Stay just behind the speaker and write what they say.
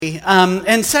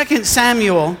In 2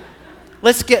 Samuel,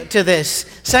 let's get to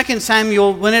this. 2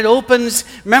 Samuel, when it opens,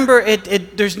 remember,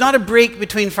 there's not a break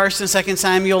between 1 and 2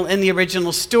 Samuel in the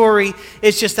original story.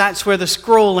 It's just that's where the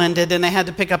scroll ended, and they had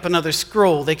to pick up another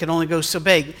scroll. They could only go so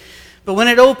big. But when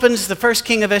it opens, the first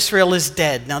king of Israel is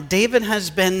dead. Now, David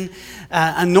has been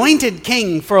anointed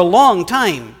king for a long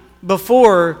time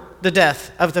before the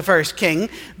death of the first king,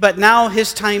 but now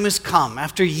his time has come.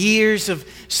 After years of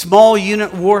small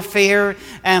unit warfare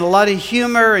and a lot of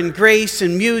humor and grace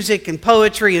and music and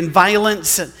poetry and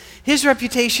violence, his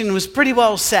reputation was pretty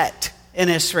well set in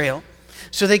Israel.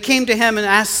 So they came to him and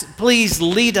asked, please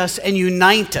lead us and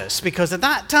unite us, because at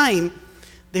that time,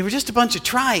 they were just a bunch of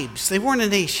tribes. They weren't a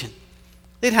nation.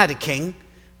 They'd had a king.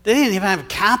 They didn't even have a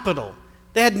capital.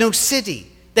 They had no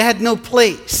city. They had no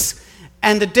place.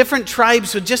 And the different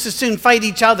tribes would just as soon fight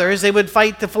each other as they would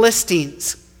fight the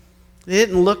Philistines. They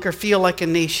didn't look or feel like a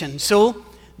nation. So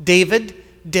David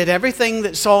did everything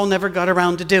that Saul never got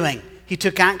around to doing. He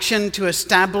took action to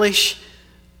establish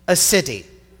a city.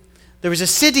 There was a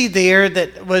city there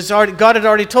that God had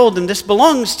already told them, this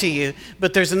belongs to you,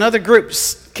 but there's another group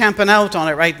camping out on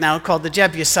it right now called the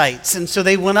Jebusites. And so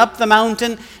they went up the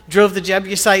mountain, drove the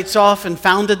Jebusites off, and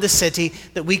founded the city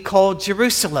that we call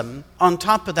Jerusalem on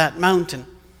top of that mountain.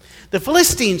 The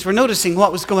Philistines were noticing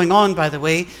what was going on, by the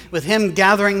way, with him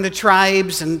gathering the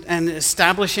tribes and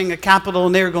establishing a capital,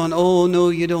 and they were going, oh, no,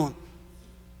 you don't.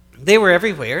 They were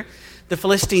everywhere. The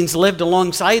Philistines lived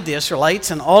alongside the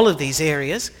Israelites in all of these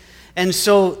areas. And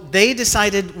so they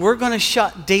decided, we're going to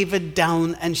shut David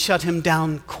down and shut him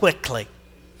down quickly.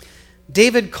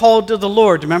 David called to the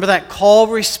Lord. Remember that call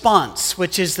response,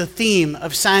 which is the theme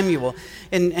of Samuel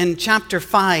in chapter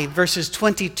 5, verses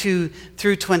 22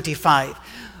 through 25.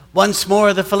 Once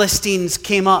more the Philistines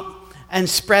came up and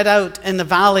spread out in the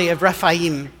valley of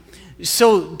Rephaim.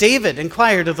 So David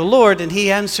inquired of the Lord, and he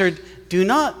answered, do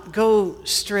not go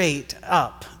straight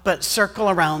up, but circle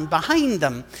around behind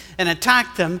them and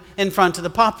attack them in front of the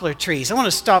poplar trees. I want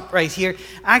to stop right here.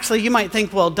 Actually, you might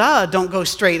think, well, don't go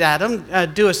straight at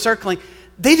them, do a circling.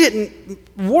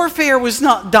 Warfare was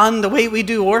not done the way we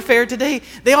do warfare today.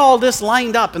 They all just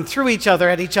lined up and threw each other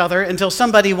at each other until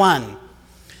somebody won.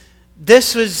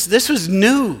 This was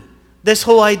new. This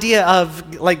whole idea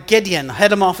of, like Gideon,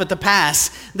 head him off at the pass.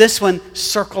 This one,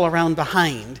 circle around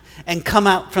behind and come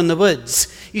out from the woods.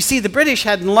 You see, the British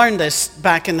hadn't learned this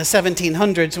back in the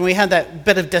 1700s when we had that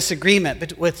bit of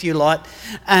disagreement with you lot.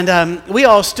 And we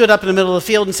all stood up in the middle of the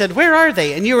field and said, where are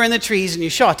they? And you were in the trees and you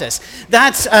shot us.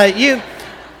 That's,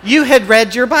 you had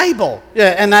read your Bible.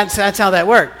 And that's how that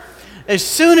worked. As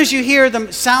soon as you hear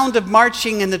the sound of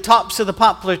marching in the tops of the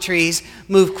poplar trees,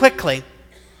 move quickly,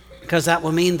 because that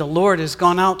will mean the Lord has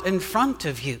gone out in front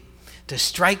of you to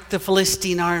strike the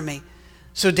Philistine army.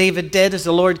 So David did as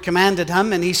the Lord commanded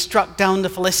him, and he struck down the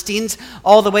Philistines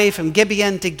all the way from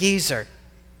Gibeon to Gezer.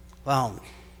 Well,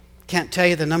 can't tell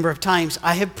you the number of times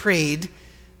I have prayed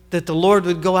that the Lord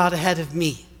would go out ahead of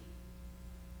me.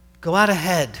 Go out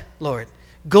ahead, Lord.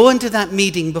 Go into that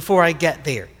meeting before I get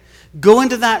there. Go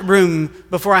into that room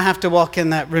before I have to walk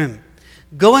in that room.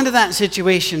 Go into that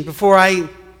situation before I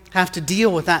have to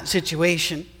deal with that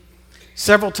situation.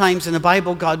 Several times in the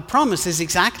Bible, God promises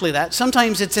exactly that.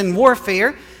 Sometimes it's in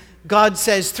warfare. God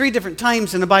says 3 different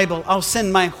times in the Bible, I'll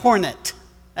send my hornet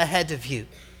ahead of you.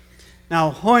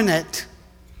 Now, hornet,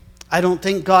 I don't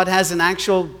think God has an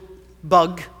actual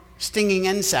bug, stinging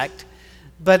insect,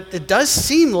 but it does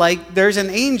seem like there's an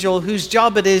angel whose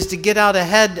job it is to get out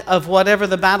ahead of whatever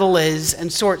the battle is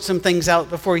and sort some things out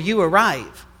before you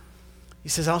arrive. He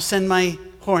says, I'll send my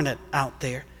hornet out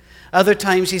there. Other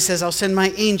times he says, I'll send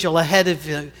my angel ahead of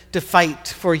you to fight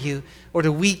for you or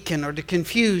to weaken or to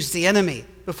confuse the enemy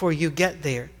before you get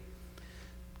there.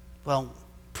 Well,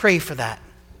 pray for that.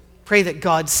 Pray that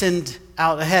God send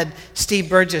out ahead. Steve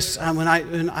Burgess, when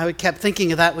I kept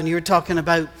thinking of that when you were talking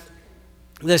about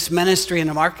this ministry in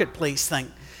the marketplace thing.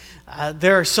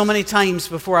 There are so many times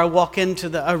before I walk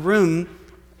into a room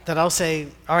that I'll say,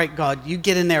 all right, God, you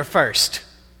get in there first.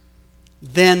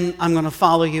 Then I'm going to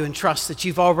follow you and trust that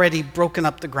you've already broken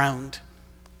up the ground.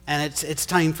 And it's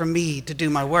time for me to do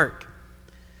my work.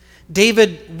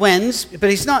 David wins,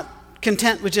 but he's not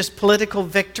content with just political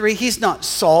victory. He's not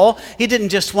Saul. He didn't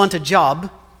just want a job.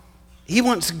 He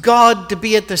wants God to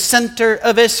be at the center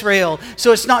of Israel.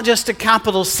 So it's not just a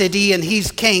capital city and he's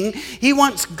king. He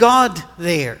wants God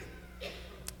there.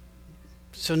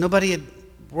 So nobody had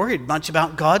worried much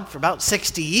about God for about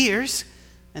 60 years.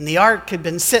 And the ark had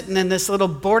been sitting in this little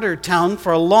border town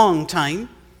for a long time.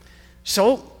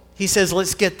 So he says,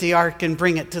 let's get the ark and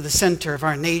bring it to the center of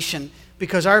our nation,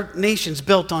 because our nation's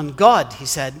built on God, he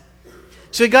said.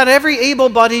 So he got every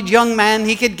able-bodied young man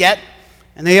he could get,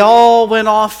 and they all went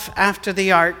off after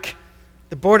the ark,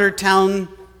 the border town,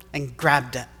 and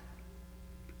grabbed it.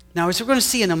 Now, as we're going to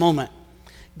see in a moment,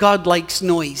 God likes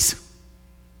noise.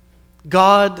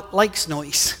 God likes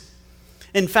noise.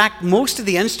 In fact, most of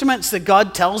the instruments that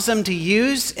God tells them to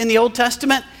use in the Old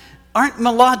Testament aren't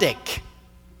melodic.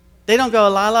 They don't go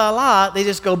la, la, la. They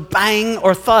just go bang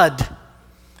or thud.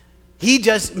 He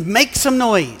just makes some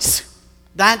noise.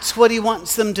 That's what he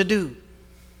wants them to do.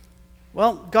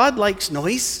 Well, God likes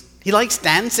noise. He likes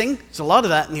dancing. There's a lot of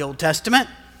that in the Old Testament.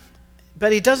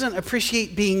 But he doesn't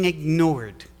appreciate being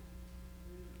ignored.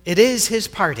 It is his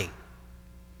party.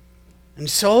 And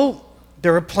so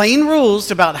there are plain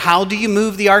rules about how do you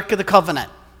move the Ark of the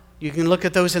Covenant. You can look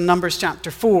at those in Numbers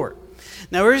chapter 4.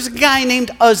 Now there's a guy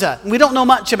named Uzzah. We don't know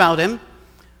much about him.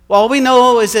 All we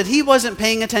know is that he wasn't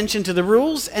paying attention to the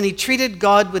rules, and he treated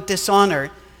God with dishonor.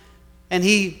 And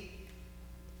he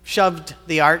shoved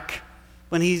the ark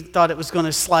when he thought it was going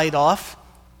to slide off.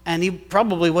 And he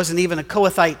probably wasn't even a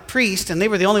Kohathite priest, and they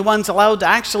were the only ones allowed to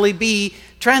actually be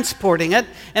transporting it.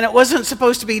 And it wasn't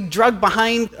supposed to be dragged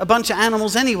behind a bunch of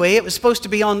animals anyway. It was supposed to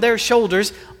be on their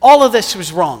shoulders. All of this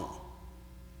was wrong.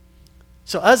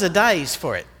 So Uzzah dies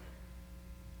for it.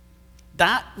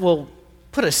 That will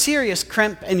put a serious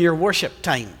crimp in your worship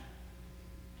time.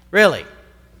 Really.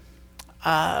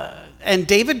 And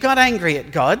David got angry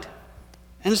at God.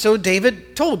 And so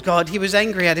David told God he was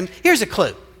angry at him. Here's a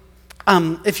clue.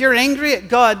 If you're angry at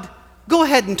God, go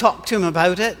ahead and talk to him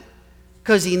about it,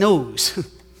 because he knows.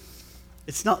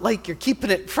 It's not like you're keeping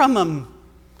it from him.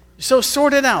 So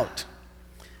sort it out.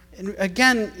 And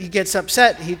again, he gets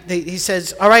upset. He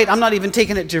says, all right, I'm not even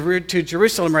taking it to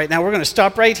Jerusalem right now. We're going to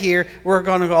stop right here. We're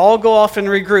going to all go off and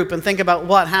regroup and think about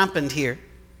what happened here.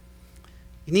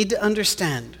 You need to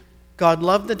understand, God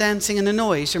loved the dancing and the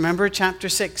noise. Remember chapter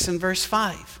 6 and verse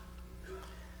 5.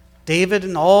 David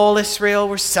and all Israel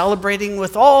were celebrating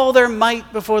with all their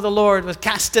might before the Lord with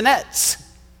castanets.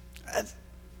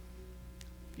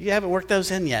 You haven't worked those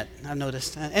in yet, I've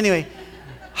noticed. Anyway,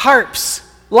 harps,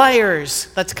 lyres.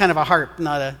 That's kind of a harp,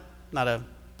 not a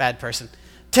bad person.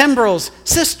 Timbrels,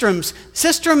 sistrums.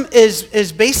 Sistrum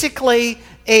is basically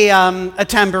a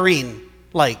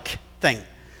tambourine-like thing.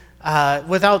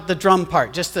 Without the drum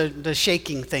part, just the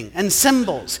shaking thing. And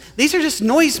cymbals. These are just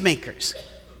noisemakers.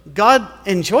 God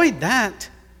enjoyed that,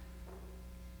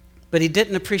 but he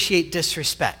didn't appreciate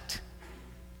disrespect.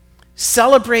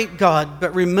 Celebrate God,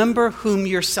 but remember whom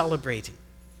you're celebrating.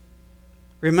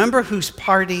 Remember whose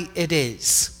party it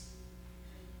is.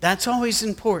 That's always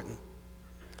important.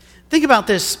 Think about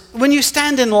this. When you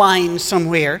stand in line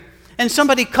somewhere and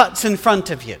somebody cuts in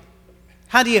front of you,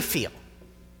 how do you feel?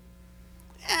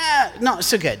 Not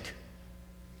so good.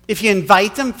 If you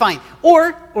invite them, fine.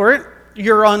 Or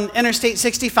you're on Interstate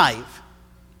 65,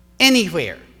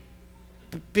 anywhere,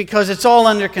 because it's all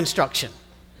under construction.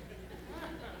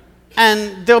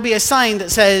 And there'll be a sign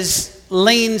that says,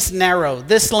 lanes narrow,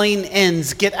 this lane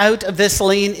ends, get out of this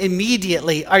lane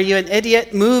immediately. Are you an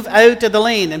idiot? Move out of the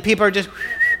lane. And people are just...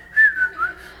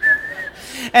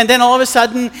 And then all of a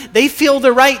sudden, they feel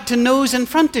the right to nose in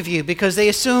front of you because they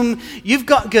assume you've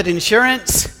got good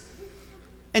insurance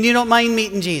and you don't mind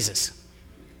meeting Jesus.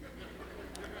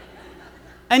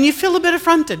 And you feel a bit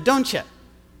affronted, don't you?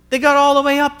 They got all the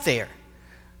way up there.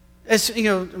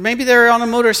 Maybe they're on a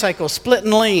motorcycle,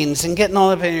 splitting lanes and getting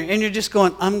all up in there, and you're just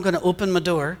going, I'm going to open my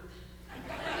door.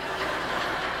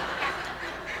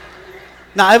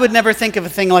 Now, I would never think of a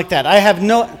thing like that.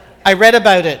 I read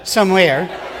about it somewhere.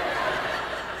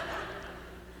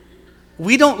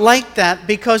 We don't like that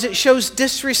because it shows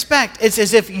disrespect. It's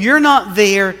as if you're not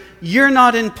there, you're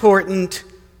not important.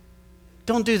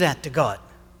 Don't do that to God.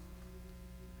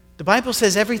 The Bible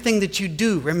says everything that you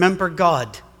do, remember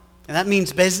God. And that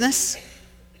means business.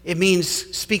 It means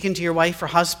speaking to your wife or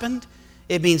husband.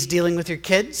 It means dealing with your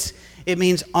kids. It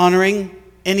means honoring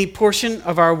any portion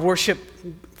of our worship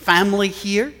family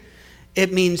here.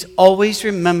 It means always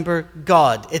remember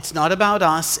God. It's not about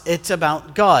us, it's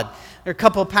about God. There are a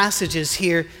couple of passages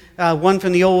here, one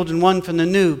from the Old and one from the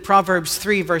New. Proverbs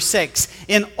 3, verse 6.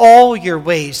 In all your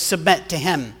ways submit to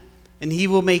him, and he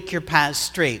will make your paths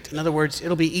straight. In other words,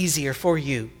 it'll be easier for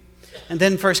you. And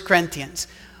then 1 Corinthians.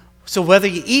 So whether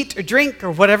you eat or drink or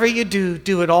whatever you do,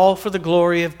 do it all for the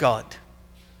glory of God.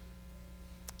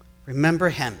 Remember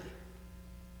him.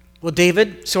 Well,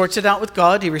 David sorts it out with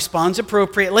God. He responds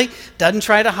appropriately, doesn't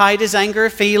try to hide his anger or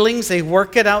feelings. They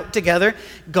work it out together.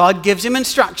 God gives him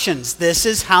instructions. This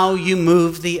is how you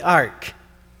move the ark.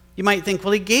 You might think,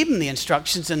 well, he gave him the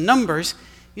instructions in Numbers.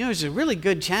 There's a really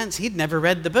good chance he'd never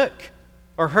read the book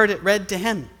or heard it read to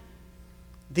him.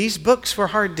 These books were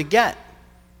hard to get.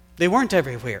 They weren't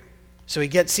everywhere. So he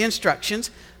gets the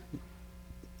instructions.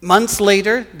 Months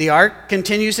later, the ark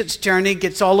continues its journey,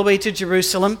 gets all the way to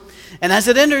Jerusalem. And as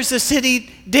it enters the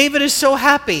city, David is so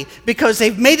happy because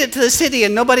they've made it to the city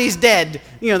and nobody's dead.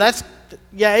 That's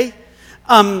yay.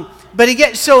 But he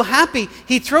gets so happy,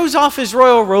 he throws off his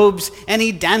royal robes and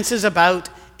he dances about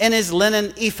in his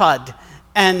linen ephod.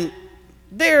 And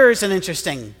there's an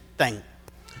interesting thing.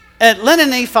 A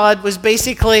linen ephod was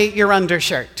basically your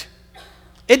undershirt.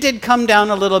 It did come down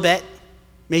a little bit,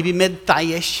 maybe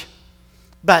mid-thigh-ish.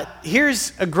 But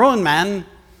here's a grown man,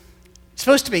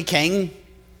 supposed to be king,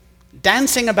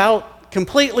 dancing about,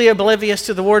 completely oblivious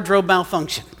to the wardrobe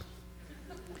malfunction.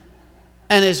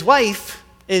 And his wife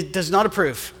does not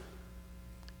approve.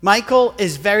 Michal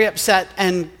is very upset,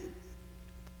 and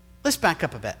let's back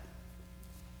up a bit.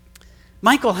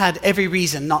 Michal had every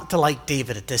reason not to like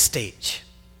David at this stage.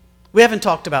 We haven't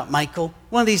talked about Michal.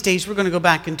 One of these days, we're going to go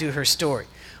back and do her story.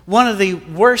 One of the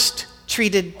worst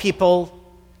treated people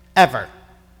ever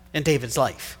in David's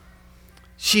life.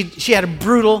 She had a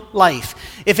brutal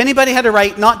life. If anybody had a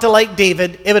right not to like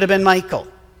David, it would have been Michal.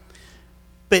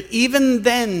 But even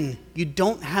then, you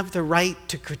don't have the right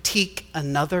to critique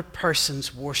another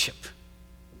person's worship.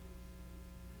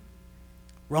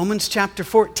 Romans chapter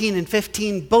 14 and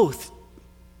 15 both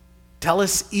tell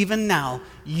us even now,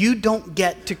 you don't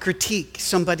get to critique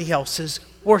somebody else's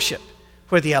worship,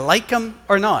 whether you like them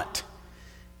or not.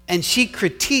 And she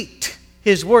critiqued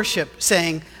his worship,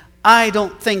 saying, I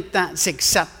don't think that's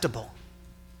acceptable.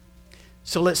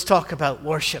 So let's talk about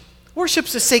worship.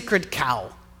 Worship's a sacred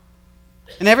cow.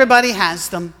 And everybody has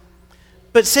them.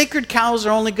 But sacred cows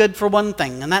are only good for one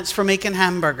thing, and that's for making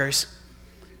hamburgers.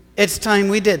 It's time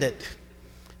we did it.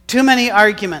 Too many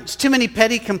arguments, too many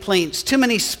petty complaints, too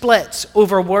many splits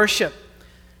over worship.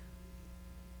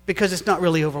 Because it's not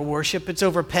really over worship, it's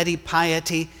over petty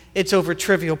piety, it's over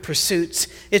trivial pursuits,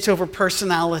 it's over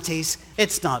personalities,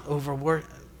 it's not over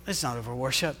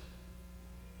worship.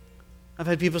 I've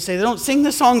had people say, they don't sing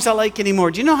the songs I like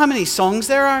anymore. Do you know how many songs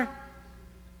there are?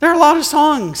 There are a lot of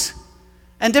songs.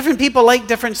 And different people like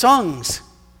different songs.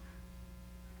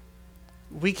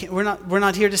 We're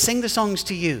not here to sing the songs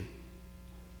to you.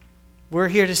 We're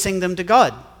here to sing them to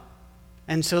God.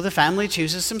 And so the family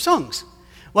chooses some songs.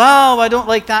 Well, I don't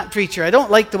like that preacher. I don't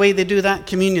like the way they do that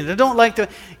communion. I don't like the...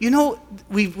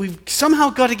 we've somehow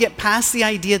got to get past the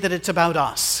idea that it's about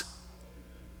us.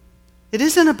 It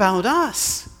isn't about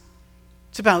us.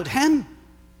 It's about him.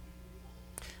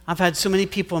 I've had so many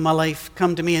people in my life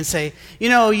come to me and say,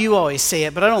 you always say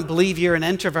it, but I don't believe you're an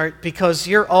introvert because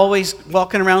you're always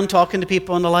walking around talking to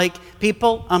people and the like.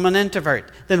 People, I'm an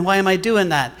introvert. Then why am I doing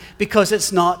that? Because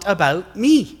it's not about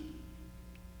me.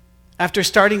 After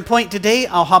starting point today,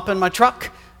 I'll hop in my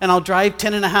truck and I'll drive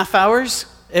 10 and a half hours,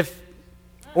 if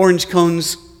orange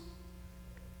cones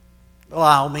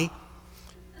allow me,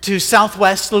 to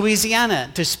Southwest Louisiana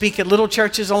to speak at little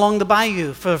churches along the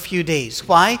bayou for a few days.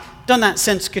 Why? Done that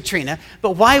since Katrina.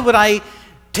 But why would I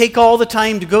take all the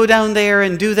time to go down there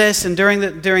and do this, and during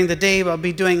the day I'll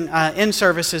be doing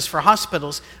in-services for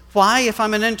hospitals? Why, if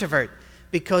I'm an introvert?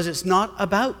 Because it's not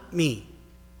about me.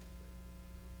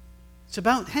 It's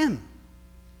about him.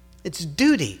 It's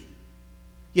duty.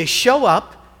 You show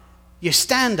up, you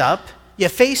stand up, you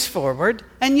face forward,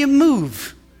 and you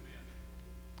move.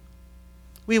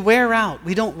 We wear out.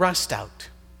 We don't rust out.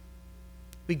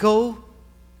 We go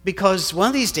because one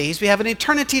of these days we have an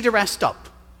eternity to rest up.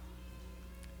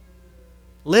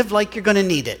 Live like you're going to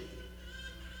need it.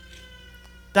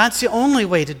 That's the only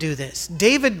way to do this.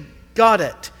 David got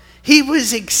it. He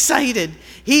was excited.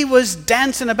 He was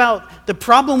dancing about. The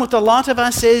problem with a lot of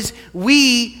us is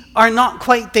we are not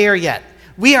quite there yet.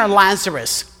 We are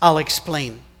Lazarus. I'll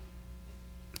explain.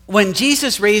 When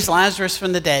Jesus raised Lazarus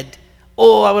from the dead,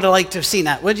 I would have liked to have seen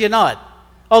that, would you not?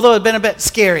 Although it had been a bit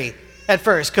scary at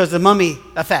first because of the mummy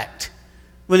effect.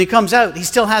 When he comes out, he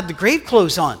still had the grave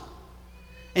clothes on.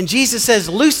 And Jesus says,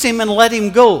 loose him and let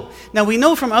him go. Now we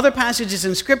know from other passages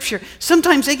in Scripture,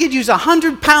 sometimes they could use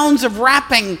 100 pounds of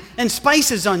wrapping and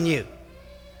spices on you.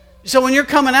 So when you're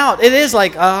coming out, it is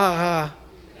like, right?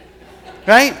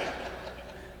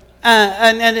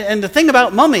 And the thing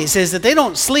about mummies is that they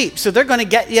don't sleep, so they're going to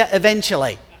get you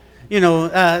eventually.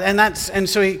 And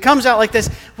so he comes out like this.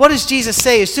 What does Jesus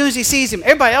say? As soon as he sees him,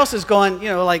 everybody else is going,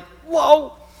 like,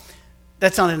 whoa.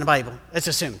 That's not in the Bible. That's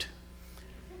assumed.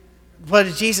 What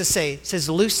did Jesus say? It says,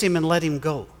 loose him and let him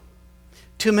go.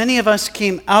 Too many of us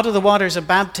came out of the waters of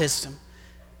baptism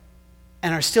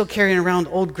and are still carrying around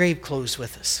old grave clothes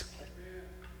with us.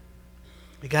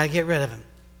 We got to get rid of them.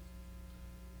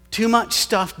 Too much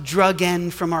stuff drug in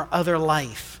from our other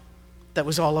life. that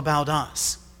was all about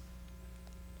us.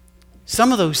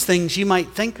 Some of those things you might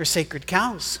think are sacred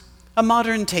cows. A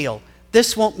modern tale.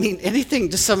 This won't mean anything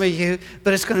to some of you,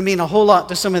 but it's going to mean a whole lot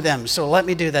to some of them. So let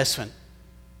me do this one.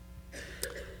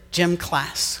 Gym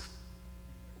class.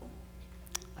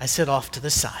 I sit off to the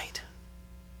side,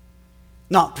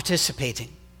 not participating.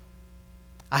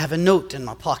 I have a note in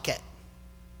my pocket.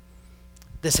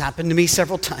 This happened to me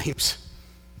several times.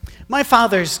 My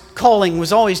father's calling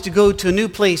was always to go to a new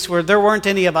place where there weren't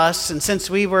any of us, and since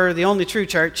we were the only true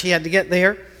church, he had to get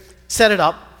there, set it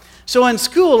up. So in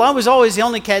school, I was always the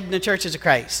only kid in the Churches of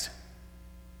Christ.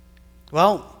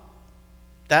 Well,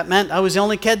 that meant I was the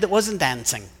only kid that wasn't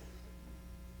dancing.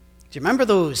 Do you remember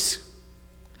those?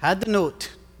 Had the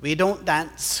note, we don't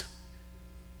dance.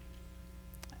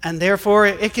 And therefore,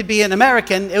 it could be an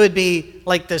American, it would be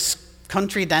like this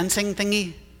country dancing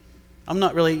thingy. I'm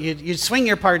not really, you'd swing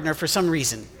your partner for some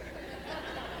reason.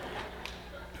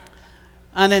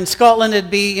 And in Scotland, it'd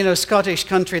be, Scottish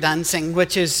country dancing,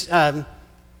 which is, I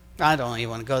don't even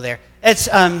want to go there. It's,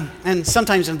 and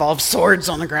sometimes involves swords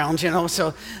on the ground,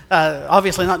 so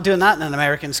obviously not doing that in an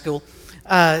American school.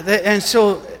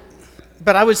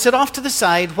 But I would sit off to the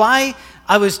side. Why?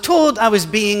 I was told I was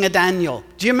being a Daniel.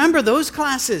 Do you remember those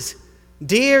classes?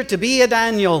 Dare to be a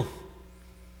Daniel.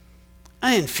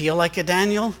 I didn't feel like a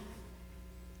Daniel.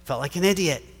 Felt like an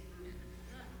idiot.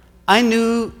 I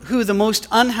knew who the most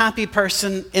unhappy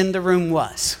person in the room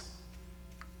was.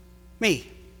 Me.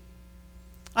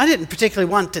 I didn't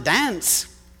particularly want to dance.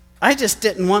 I just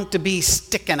didn't want to be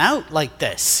sticking out like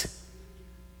this.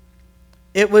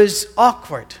 It was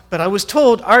awkward, but I was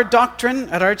told our doctrine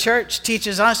at our church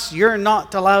teaches us you're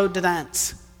not allowed to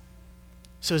dance.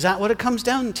 So is that what it comes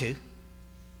down to?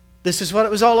 This is what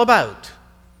it was all about.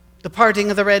 The parting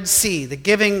of the Red Sea, the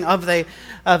giving of the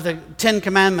Ten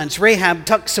Commandments. Rahab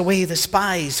tucks away the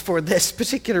spies for this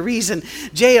particular reason.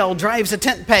 Jael drives a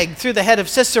tent peg through the head of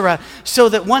Sisera so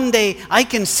that one day I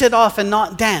can sit off and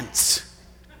not dance.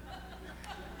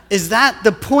 Is that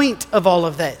the point of all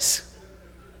of this?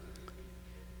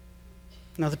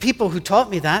 Now, the people who taught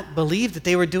me that believed that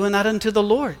they were doing that unto the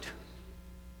Lord.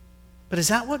 But is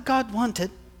that what God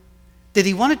wanted? Did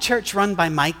he want a church run by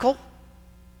Michael,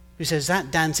 who says,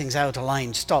 that dancing's out of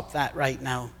line, stop that right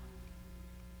now?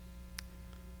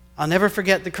 I'll never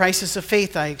forget the crisis of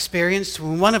faith I experienced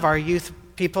when one of our youth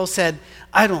people said,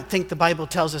 I don't think the Bible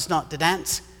tells us not to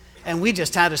dance. And we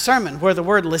just had a sermon where the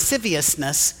word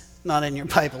lasciviousness, not in your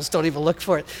Bibles, don't even look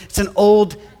for it. It's an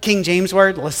old King James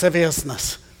word,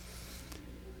 lasciviousness.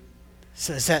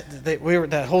 So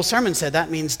that whole sermon said that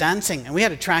means dancing. And we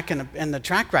had a track in the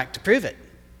track rack to prove it.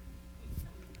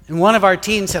 And one of our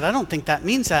teens said, I don't think that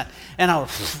means that.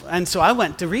 And so I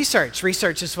went to research.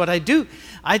 Research is what I do.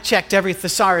 I checked every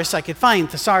thesaurus I could find.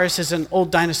 Thesaurus is an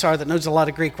old dinosaur that knows a lot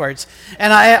of Greek words.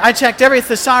 And I checked every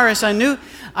thesaurus I knew.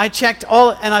 I checked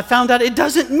all, and I found out it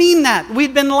doesn't mean that.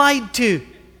 We'd been lied to.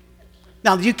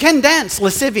 Now, you can dance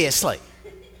lasciviously,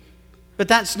 but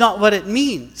that's not what it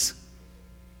means.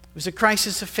 It was a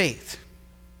crisis of faith.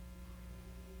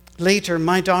 Later,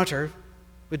 my daughter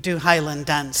would do Highland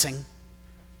dancing.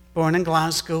 Born in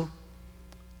Glasgow.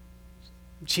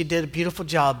 She did a beautiful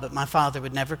job, but my father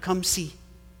would never come see.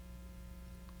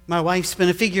 My wife's been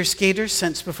a figure skater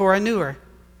since before I knew her.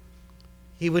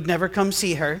 He would never come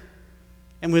see her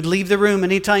and would leave the room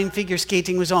anytime figure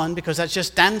skating was on because that's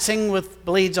just dancing with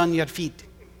blades on your feet.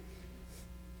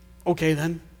 Okay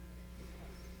then.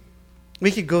 We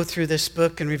could go through this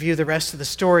book and review the rest of the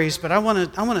stories, but I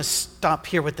want to stop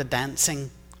here with the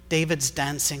dancing, David's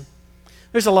dancing.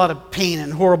 There's a lot of pain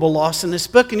and horrible loss in this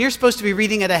book, and you're supposed to be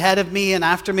reading it ahead of me and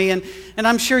after me, and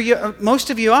I'm sure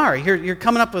most of you are. You're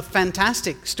coming up with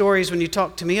fantastic stories when you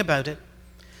talk to me about it.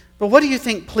 But what do you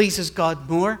think pleases God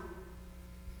more?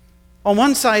 On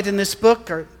one side in this book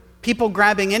are people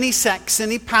grabbing any sex,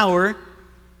 any power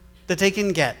that they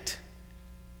can get.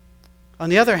 On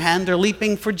the other hand, they're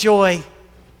leaping for joy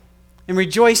and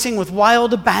rejoicing with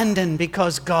wild abandon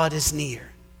because God is near.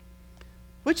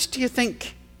 Which do you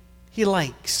think he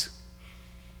likes?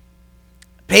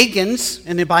 Pagans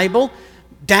in the Bible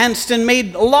danced and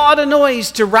made a lot of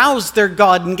noise to rouse their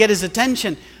God and get his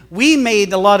attention. We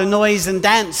made a lot of noise and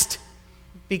danced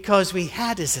because we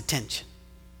had his attention.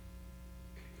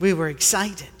 We were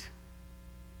excited.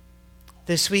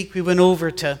 This week we went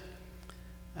over to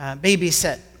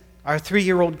babysit our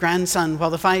 3-year-old grandson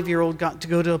while the 5-year-old got to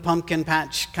go to a pumpkin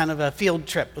patch, kind of a field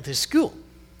trip with his school.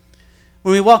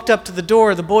 When we walked up to the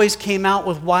door, the boys came out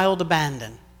with wild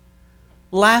abandon,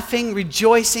 laughing,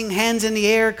 rejoicing, hands in the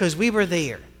air because we were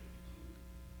there.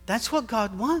 That's what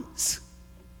God wants.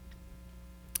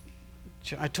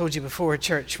 I told you before, a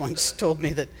church once told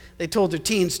me that they told their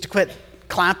teens to quit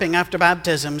clapping after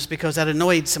baptisms because that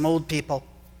annoyed some old people.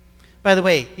 By the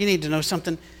way, you need to know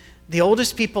something. The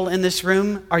oldest people in this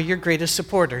room are your greatest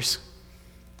supporters.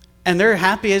 And they're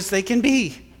happy as they can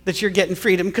be that you're getting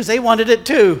freedom because they wanted it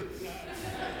too.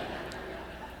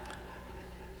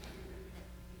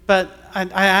 But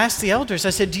I asked the elders, I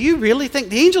said, do you really think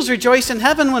the angels rejoice in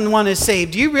heaven when one is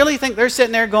saved? Do you really think they're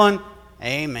sitting there going,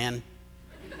 amen?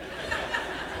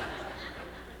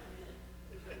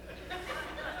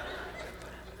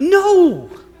 No.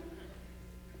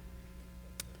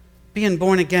 Being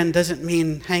born again doesn't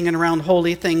mean hanging around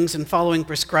holy things and following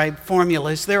prescribed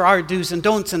formulas. There are do's and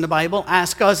don'ts in the Bible.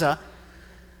 Ask Uzzah.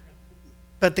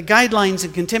 But the guidelines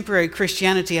in contemporary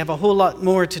Christianity have a whole lot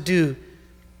more to do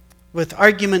with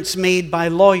arguments made by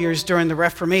lawyers during the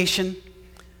Reformation,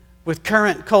 with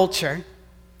current culture,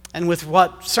 and with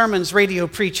what sermons radio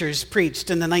preachers preached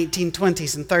in the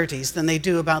 1920s and 30s than they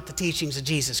do about the teachings of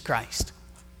Jesus Christ.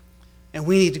 And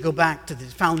we need to go back to the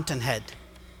fountainhead,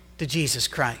 to Jesus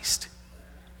Christ.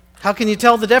 How can you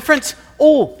tell the difference?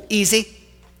 Oh, easy.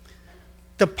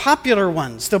 The popular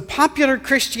ones, the popular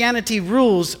Christianity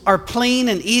rules are plain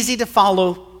and easy to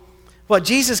follow. What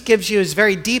Jesus gives you is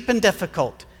very deep and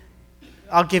difficult.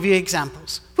 I'll give you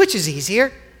examples. Which is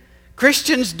easier?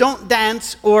 Christians don't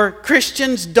dance or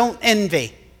Christians don't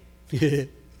envy. Yeah,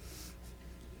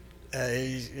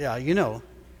 you know.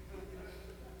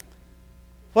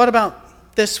 What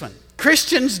about this one?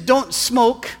 Christians don't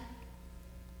smoke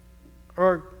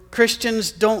or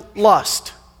Christians don't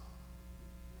lust.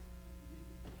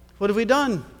 What have we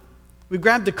done? We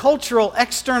grabbed the cultural,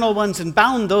 external ones and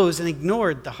bound those and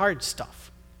ignored the hard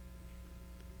stuff.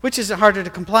 Which is it harder to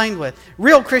comply with?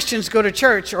 Real Christians go to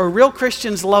church or real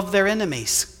Christians love their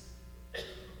enemies?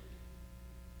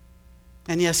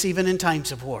 And yes, even in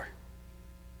times of war.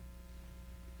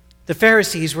 The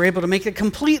Pharisees were able to make a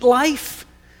complete life,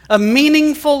 a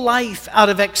meaningful life out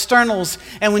of externals.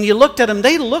 And when you looked at them,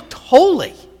 they looked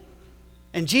holy.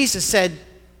 And Jesus said,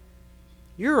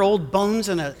 you're old bones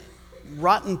in a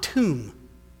rotten tomb.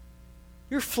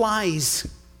 You're flies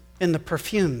in the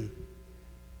perfume.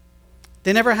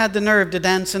 They never had the nerve to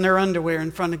dance in their underwear in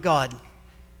front of God.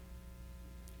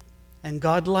 And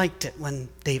God liked it when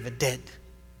David did.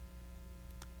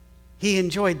 He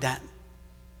enjoyed that.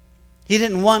 He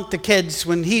didn't want the kids,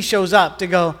 when he shows up, to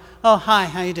go, oh, hi,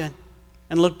 how you doing?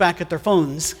 And look back at their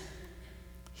phones.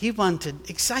 He wanted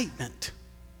excitement.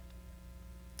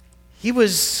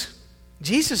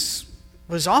 Jesus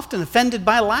was often offended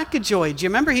by lack of joy. Do you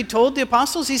remember he told the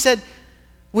apostles? He said,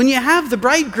 when you have the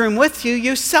bridegroom with you,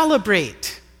 you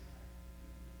celebrate.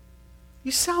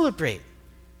 You celebrate.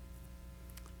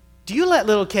 Do you let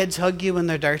little kids hug you when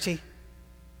they're dirty?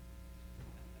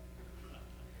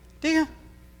 Do you?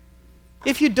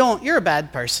 If you don't, you're a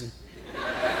bad person.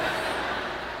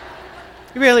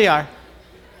 You really are.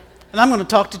 And I'm going to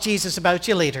talk to Jesus about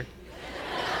you later.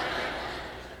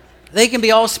 They can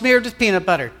be all smeared with peanut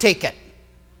butter. Take it.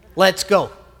 Let's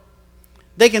go.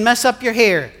 They can mess up your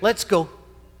hair. Let's go.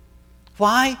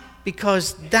 Why?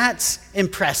 Because that's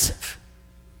impressive.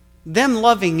 Them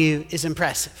loving you is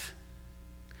impressive.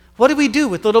 What do we do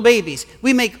with little babies?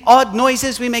 We make odd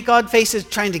noises, we make odd faces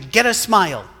trying to get a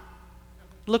smile.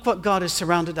 Look what God has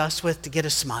surrounded us with to get a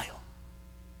smile.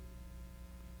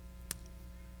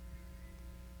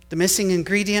 The missing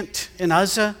ingredient in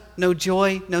Uzzah, no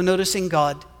joy, no noticing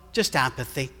God, just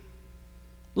apathy.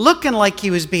 Looking like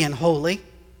he was being holy,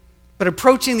 but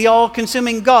approaching the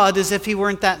all-consuming God as if he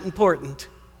weren't that important.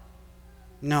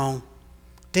 No.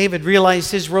 David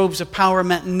realized his robes of power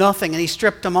meant nothing, and he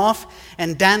stripped them off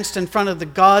and danced in front of the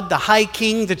God, the high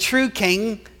king, the true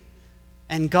king,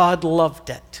 and God loved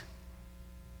it.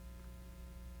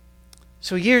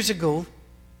 So years ago,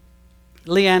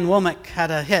 Leanne Womack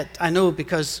had a hit. I know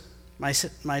because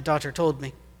my daughter told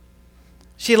me.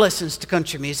 She listens to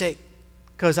country music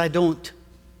because I don't.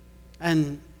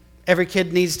 And every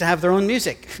kid needs to have their own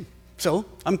music. So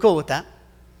I'm cool with that.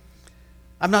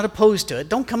 I'm not opposed to it.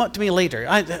 Don't come up to me later.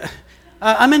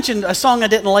 I mentioned a song I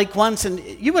didn't like once, and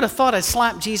you would have thought I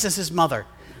slapped Jesus' mother.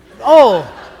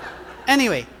 Oh,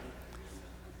 anyway.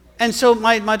 And so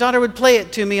my daughter would play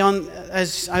it to me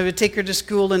as I would take her to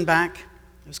school and back.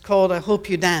 It was called I Hope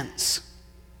You Dance.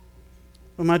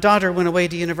 When my daughter went away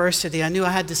to university, I knew I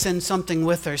had to send something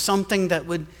with her, something that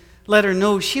would let her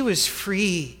know she was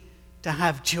free to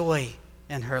have joy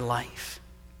in her life.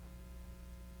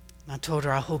 And I told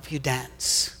her, I hope you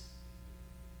dance.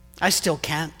 I still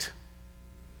can't.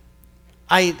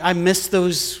 I miss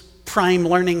those prime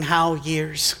learning how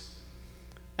years.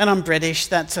 And I'm British,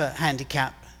 that's a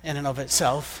handicap in and of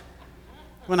itself.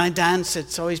 when I dance,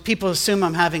 it's always, people assume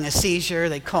I'm having a seizure.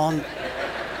 They call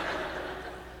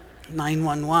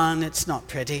 911. It's not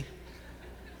pretty.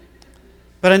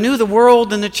 But I knew the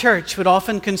world and the church would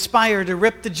often conspire to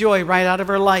rip the joy right out of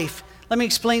her life. Let me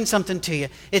explain something to you.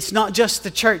 It's not just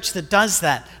the church that does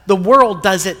that. The world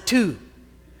does it too.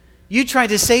 You try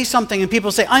to say something and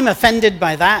people say, I'm offended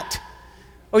by that.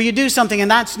 Or you do something and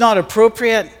that's not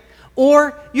appropriate.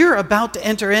 Or you're about to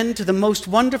enter into the most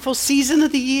wonderful season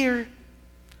of the year.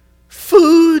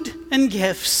 Food and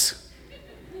gifts.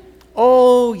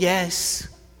 Oh, yes.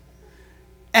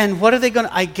 And what are they going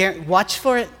to, watch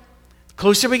for it.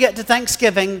 Closer we get to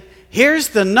Thanksgiving, here's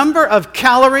the number of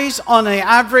calories on an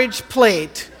average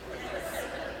plate.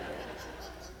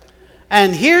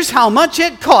 And here's how much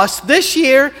it costs this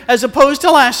year as opposed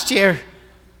to last year.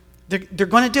 They're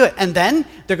going to do it. And then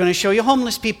they're going to show you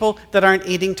homeless people that aren't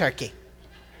eating turkey.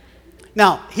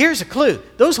 Now, here's a clue.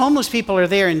 Those homeless people are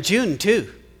there in June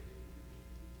too.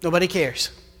 Nobody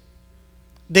cares.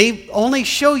 They only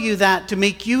show you that to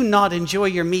make you not enjoy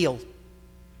your meal.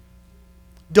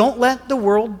 Don't let the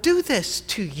world do this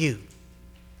to you.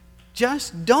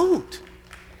 Just don't.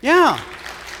 Yeah.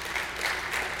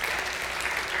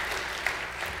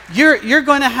 You're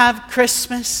going to have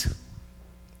Christmas.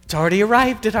 It's already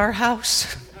arrived at our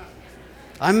house.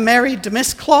 I'm married to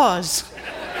Miss Claus.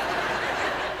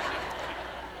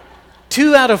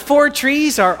 2 out of 4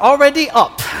 trees are already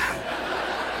up.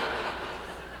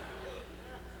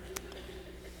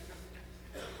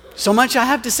 So much I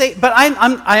have to say, but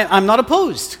I'm not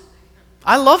opposed.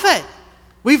 I love it.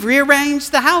 We've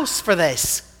rearranged the house for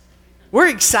this. We're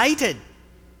excited.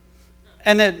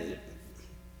 And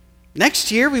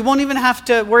next year, we won't even have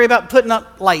to worry about putting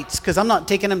up lights because I'm not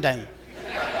taking them down.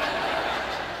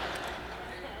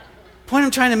 Point I'm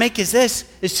trying to make is this.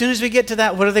 As soon as we get to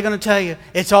that, what are they going to tell you?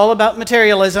 It's all about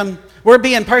materialism. We're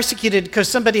being persecuted because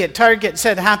somebody at Target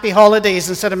said Happy Holidays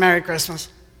instead of Merry Christmas.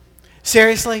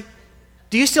 Seriously?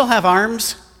 Do you still have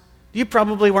arms? You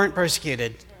probably weren't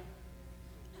persecuted.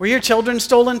 Were your children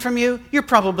stolen from you? You're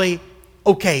probably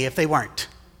okay if they weren't.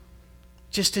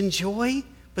 Just enjoy,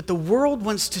 but the world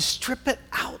wants to strip it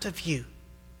out of you.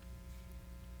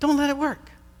 Don't let it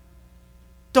work.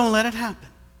 Don't let it happen.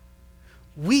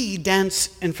 We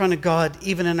dance in front of God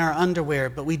even in our underwear,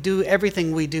 but we do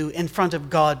everything we do in front of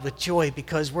God with joy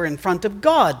because we're in front of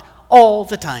God all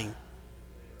the time.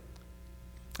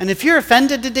 And if you're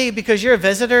offended today because you're a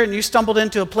visitor and you stumbled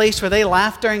into a place where they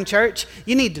laugh during church,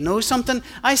 you need to know something.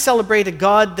 I celebrate a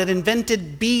God that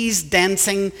invented bees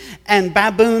dancing and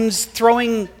baboons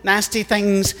throwing nasty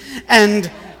things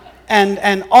and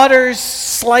otters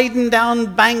sliding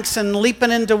down banks and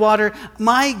leaping into water.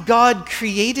 My God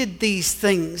created these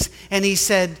things and he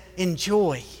said,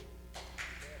 enjoy.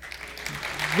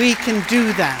 We can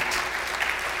do that.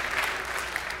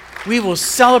 We will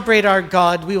celebrate our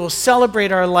God. We will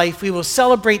celebrate our life. We will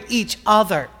celebrate each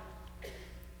other.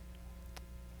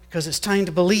 Because it's time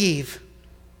to believe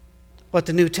what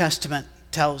the New Testament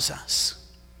tells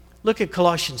us. Look at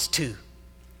Colossians 2,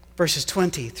 verses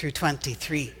 20 through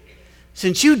 23.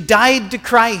 Since you died to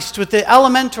Christ with the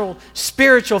elemental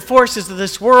spiritual forces of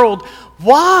this world,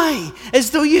 why,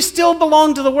 as though you still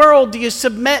belong to the world, do you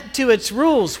submit to its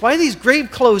rules? Why are these grave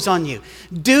clothes on you?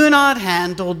 Do not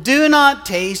handle, do not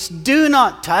taste, do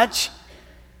not touch.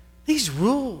 These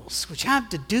rules, which have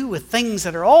to do with things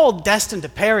that are all destined to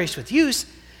perish with use,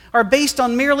 are based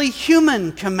on merely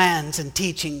human commands and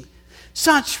teaching.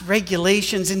 Such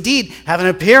regulations indeed have an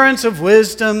appearance of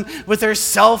wisdom with their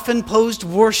self-imposed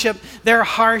worship, their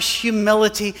harsh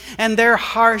humility, and their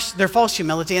false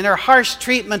humility, and their harsh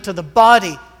treatment of the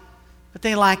body, but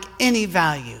they lack any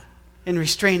value in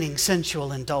restraining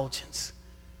sensual indulgence.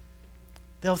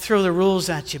 They'll throw the rules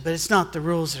at you, but it's not the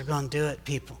rules that are going to do it,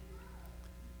 people.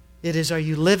 It is, are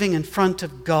you living in front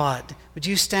of God? Would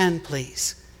you stand,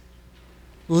 please?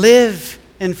 Live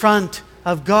in front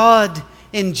of God.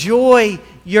 Enjoy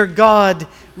your God.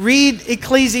 Read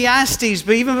Ecclesiastes,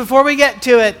 but even before we get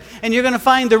to it, and you're going to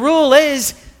find the rule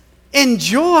is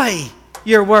enjoy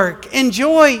your work,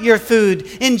 enjoy your food,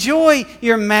 enjoy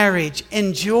your marriage,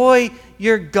 enjoy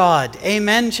your God.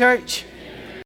 Amen, church?